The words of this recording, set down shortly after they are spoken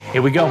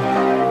Here we go.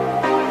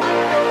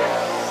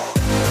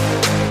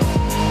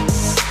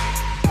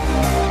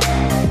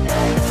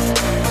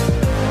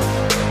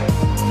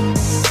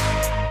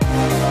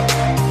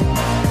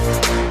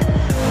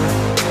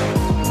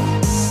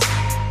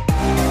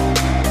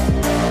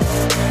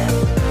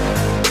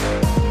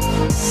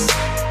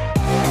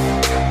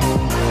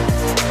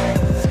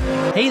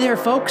 Hey there,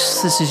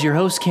 folks. This is your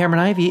host,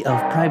 Cameron Ivy of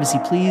Privacy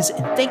Please,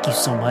 and thank you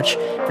so much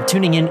for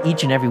tuning in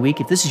each and every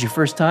week. If this is your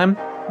first time,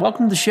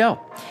 welcome to the show.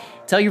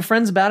 Tell your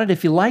friends about it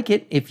if you like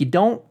it. If you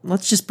don't,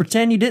 let's just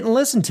pretend you didn't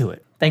listen to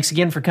it. Thanks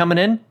again for coming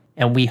in,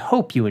 and we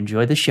hope you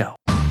enjoy the show.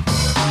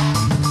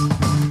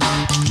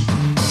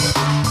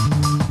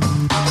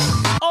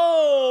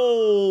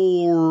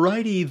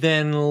 Alrighty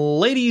then,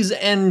 ladies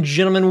and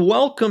gentlemen,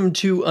 welcome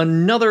to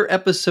another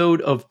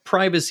episode of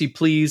Privacy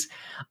Please.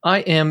 I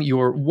am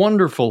your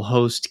wonderful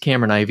host,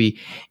 Cameron Ivy,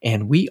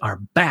 and we are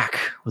back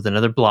with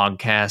another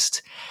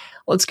blogcast.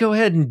 Let's go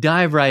ahead and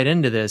dive right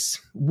into this.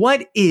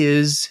 What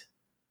is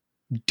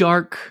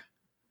dark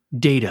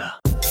data?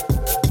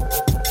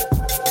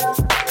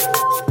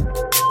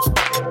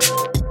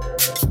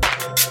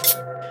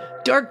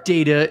 Dark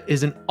data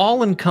is an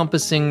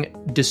all-encompassing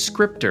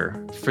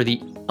descriptor for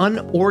the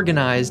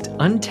unorganized,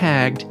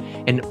 untagged,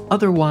 and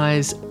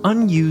otherwise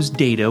unused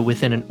data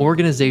within an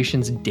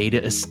organization's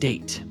data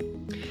estate.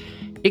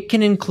 It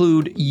can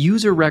include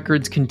user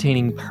records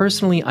containing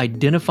personally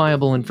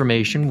identifiable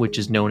information, which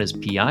is known as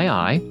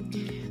PII,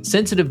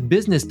 sensitive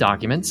business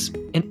documents,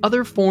 and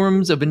other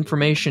forms of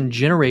information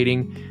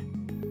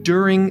generating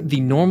during the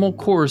normal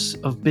course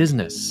of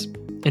business.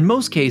 In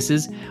most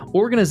cases,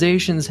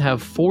 organizations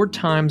have 4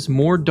 times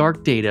more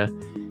dark data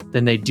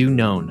than they do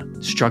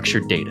known,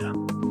 structured data.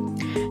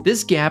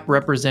 This gap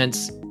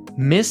represents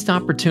missed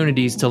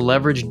opportunities to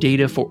leverage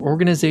data for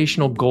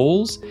organizational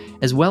goals,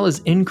 as well as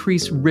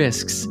increase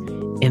risks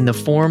in the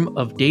form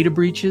of data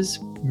breaches,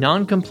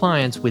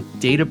 non-compliance with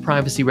data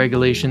privacy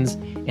regulations,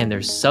 and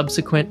their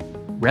subsequent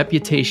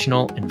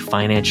reputational and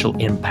financial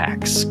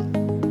impacts.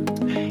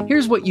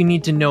 Here's what you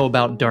need to know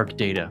about dark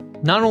data,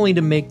 not only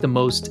to make the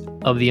most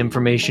of the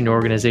information your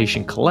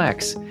organization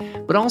collects,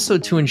 but also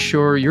to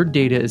ensure your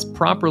data is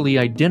properly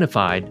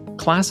identified,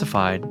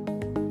 classified,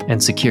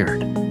 and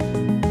secured.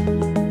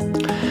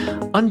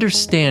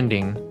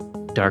 Understanding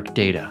dark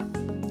data.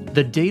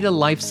 The data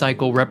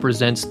lifecycle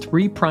represents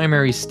 3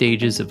 primary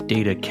stages of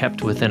data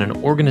kept within an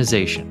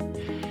organization: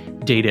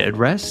 data at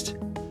rest,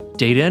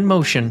 data in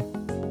motion,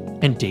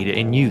 and data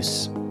in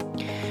use.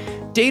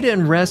 Data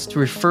in rest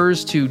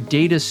refers to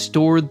data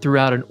stored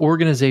throughout an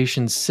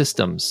organization's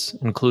systems,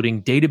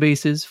 including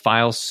databases,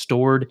 files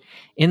stored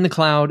in the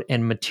cloud,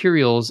 and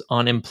materials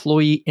on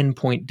employee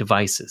endpoint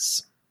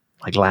devices,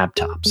 like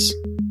laptops.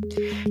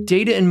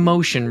 Data in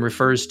motion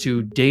refers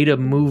to data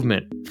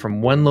movement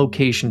from one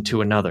location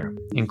to another,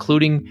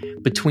 including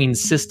between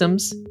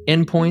systems,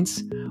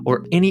 endpoints,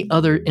 or any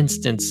other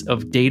instance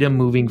of data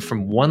moving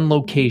from one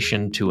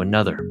location to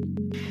another.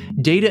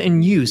 Data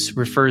in use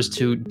refers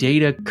to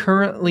data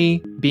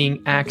currently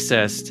being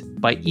accessed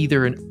by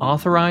either an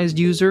authorized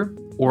user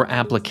or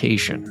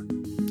application.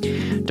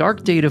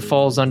 Dark data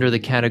falls under the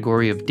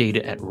category of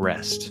data at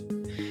rest.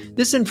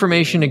 This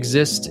information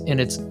exists in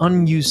its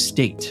unused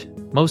state,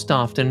 most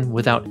often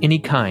without any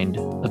kind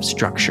of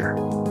structure.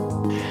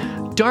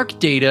 Dark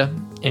data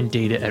and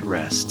data at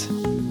rest.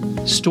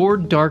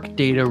 Stored dark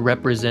data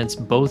represents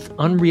both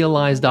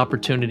unrealized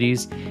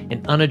opportunities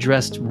and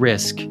unaddressed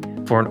risk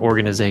for an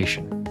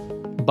organization.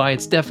 By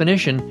its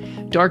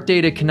definition, dark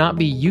data cannot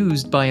be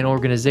used by an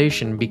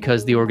organization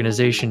because the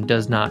organization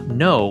does not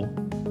know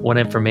what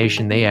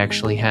information they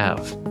actually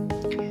have.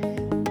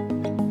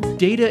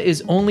 Data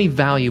is only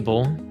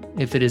valuable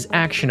if it is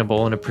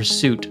actionable in a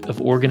pursuit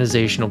of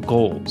organizational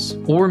goals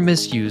or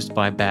misused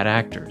by bad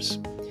actors.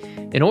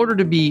 In order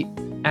to be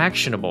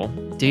actionable,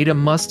 data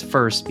must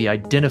first be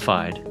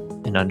identified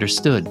and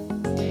understood.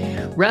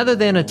 Rather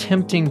than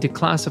attempting to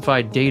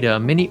classify data,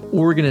 many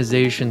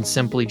organizations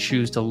simply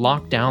choose to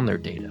lock down their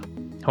data.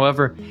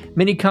 However,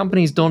 many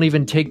companies don't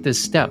even take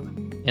this step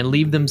and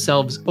leave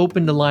themselves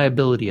open to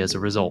liability as a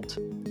result.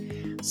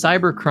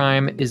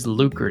 Cybercrime is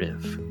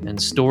lucrative,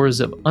 and stores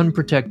of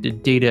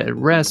unprotected data at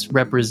rest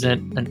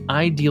represent an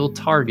ideal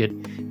target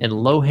and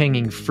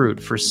low-hanging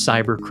fruit for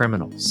cyber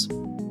criminals.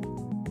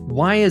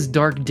 Why is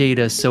dark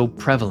data so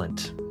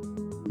prevalent?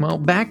 Well,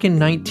 back in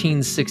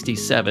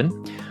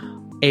 1967,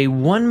 a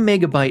 1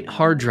 megabyte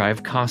hard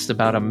drive cost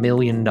about $1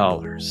 million.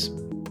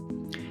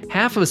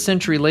 Half of a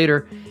century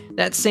later,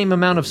 that same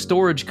amount of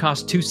storage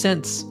cost 2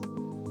 cents.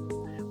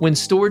 When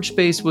storage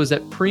space was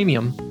at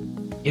premium,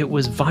 it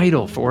was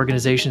vital for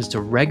organizations to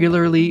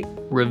regularly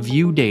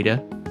review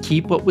data,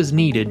 keep what was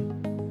needed,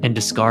 and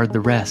discard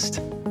the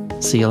rest.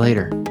 See you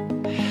later.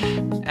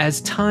 As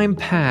time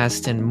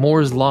passed and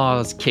Moore's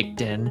laws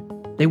kicked in,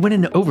 they went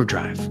into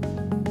overdrive.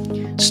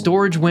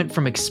 Storage went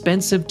from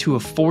expensive to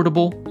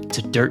affordable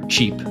to dirt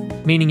cheap,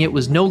 meaning it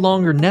was no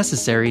longer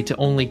necessary to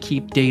only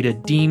keep data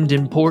deemed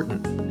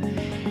important.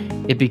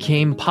 It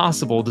became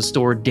possible to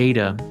store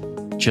data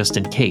just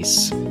in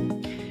case.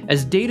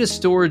 As data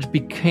storage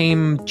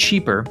became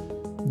cheaper,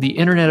 the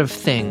Internet of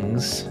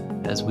Things,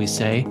 as we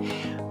say,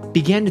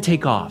 began to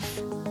take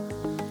off.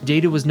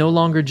 Data was no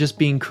longer just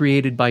being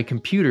created by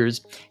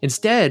computers.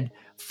 Instead,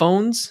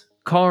 phones,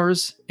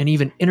 cars, and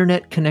even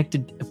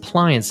internet-connected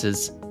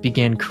appliances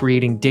began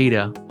creating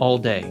data all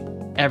day,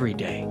 every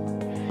day,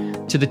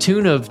 to the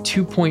tune of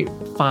 2.5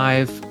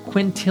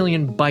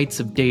 quintillion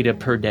bytes of data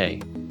per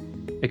day.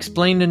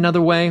 Explained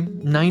another way,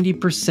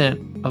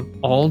 90% of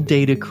all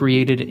data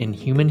created in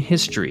human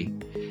history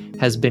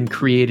has been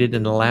created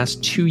in the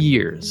last 2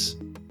 years.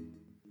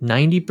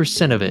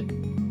 90% of it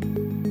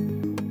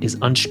is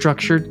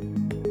unstructured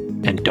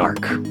and dark.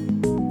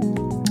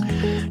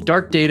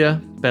 Dark data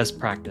best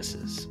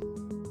practices.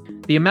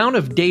 The amount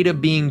of data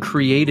being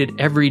created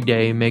every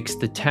day makes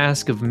the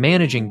task of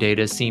managing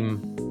data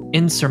seem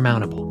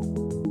insurmountable.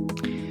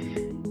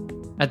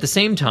 At the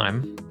same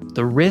time,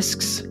 the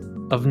risks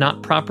of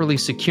not properly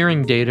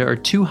securing data are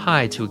too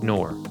high to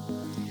ignore.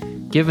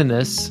 Given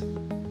this,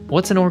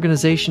 what's an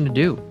organization to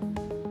do?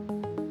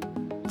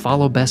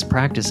 Follow best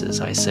practices,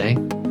 I say.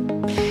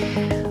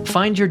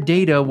 Find your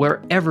data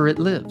wherever it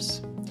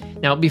lives.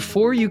 Now,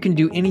 before you can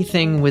do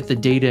anything with the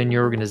data in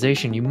your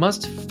organization, you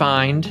must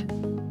find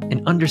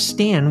and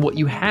understand what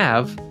you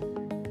have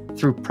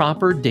through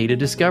proper data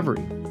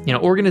discovery.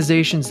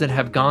 Organizations that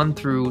have gone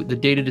through the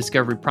data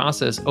discovery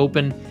process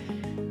open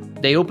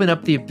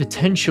up the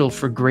potential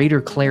for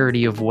greater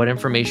clarity of what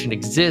information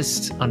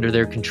exists under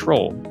their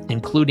control,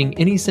 including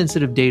any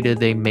sensitive data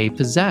they may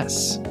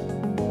possess.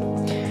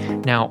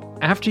 Now,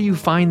 after you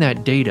find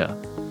that data,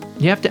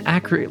 you have to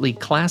accurately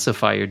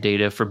classify your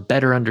data for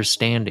better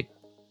understanding.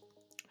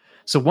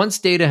 So once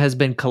data has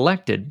been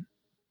collected,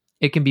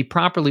 it can be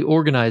properly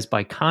organized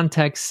by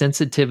context,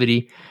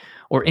 sensitivity,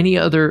 or any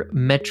other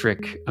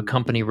metric a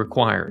company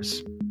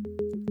requires.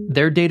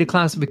 Their data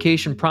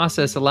classification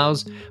process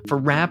allows for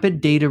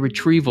rapid data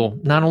retrieval,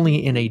 not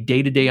only in a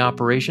day-to-day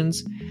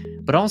operations,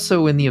 but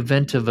also in the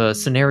event of a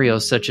scenario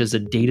such as a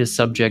data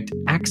subject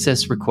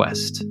access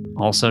request,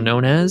 also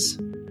known as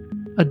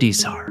a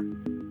DSAR.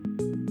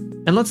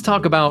 And let's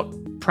talk about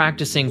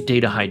practicing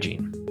data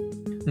hygiene.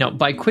 Now,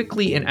 by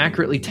quickly and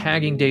accurately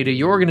tagging data,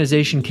 your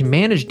organization can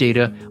manage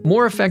data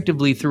more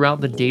effectively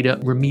throughout the data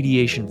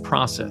remediation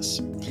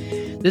process.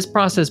 This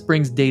process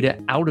brings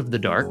data out of the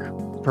dark,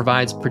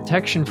 provides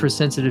protection for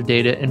sensitive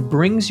data, and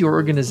brings your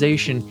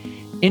organization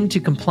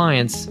into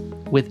compliance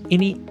with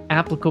any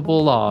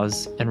applicable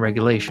laws and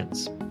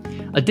regulations.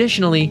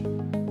 Additionally,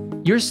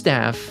 your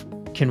staff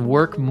can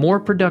work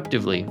more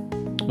productively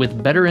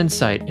with better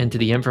insight into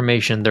the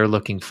information they're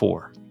looking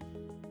for.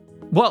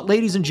 Well,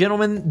 ladies and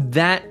gentlemen,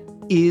 that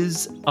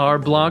is our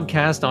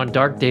blogcast on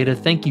dark data.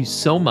 Thank you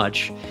so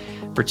much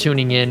for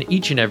tuning in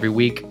each and every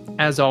week.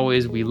 As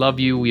always, we love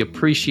you. We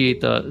appreciate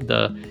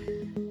the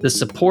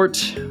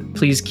support.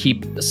 Please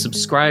keep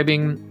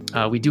subscribing.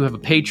 We do have a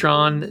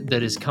Patreon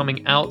that is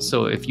coming out,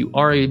 so if you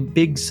are a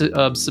big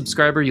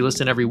subscriber, you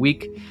listen every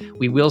week.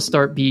 We will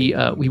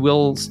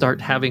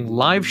start having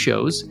live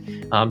shows.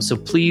 So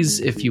please,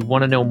 if you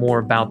want to know more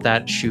about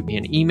that, shoot me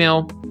an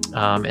email,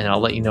 and I'll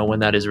let you know when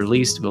that is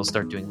released. We'll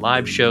start doing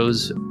live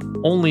shows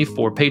only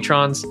for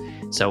patrons.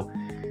 So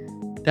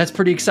that's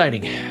pretty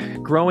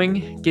exciting.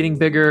 Growing, getting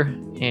bigger,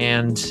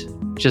 and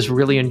just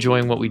really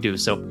enjoying what we do.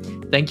 So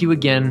thank you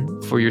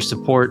again for your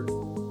support.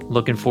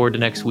 Looking forward to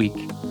next week,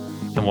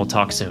 and we'll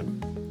talk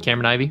soon.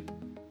 Cameron Ivy,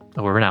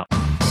 over and out.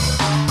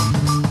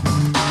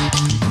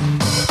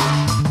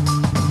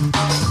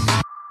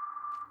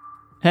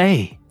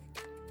 Hey,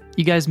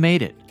 you guys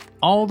made it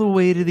all the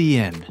way to the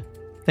end.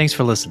 Thanks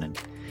for listening.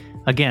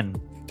 Again,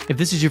 if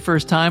this is your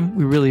first time,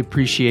 we really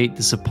appreciate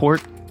the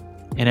support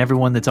and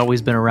everyone that's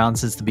always been around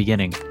since the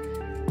beginning.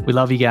 We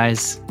love you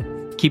guys.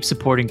 Keep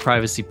supporting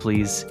Privacy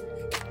Please,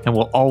 and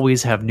we'll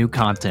always have new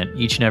content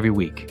each and every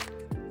week.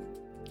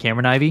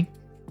 Cameron Ivy,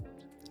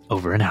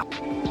 over and out.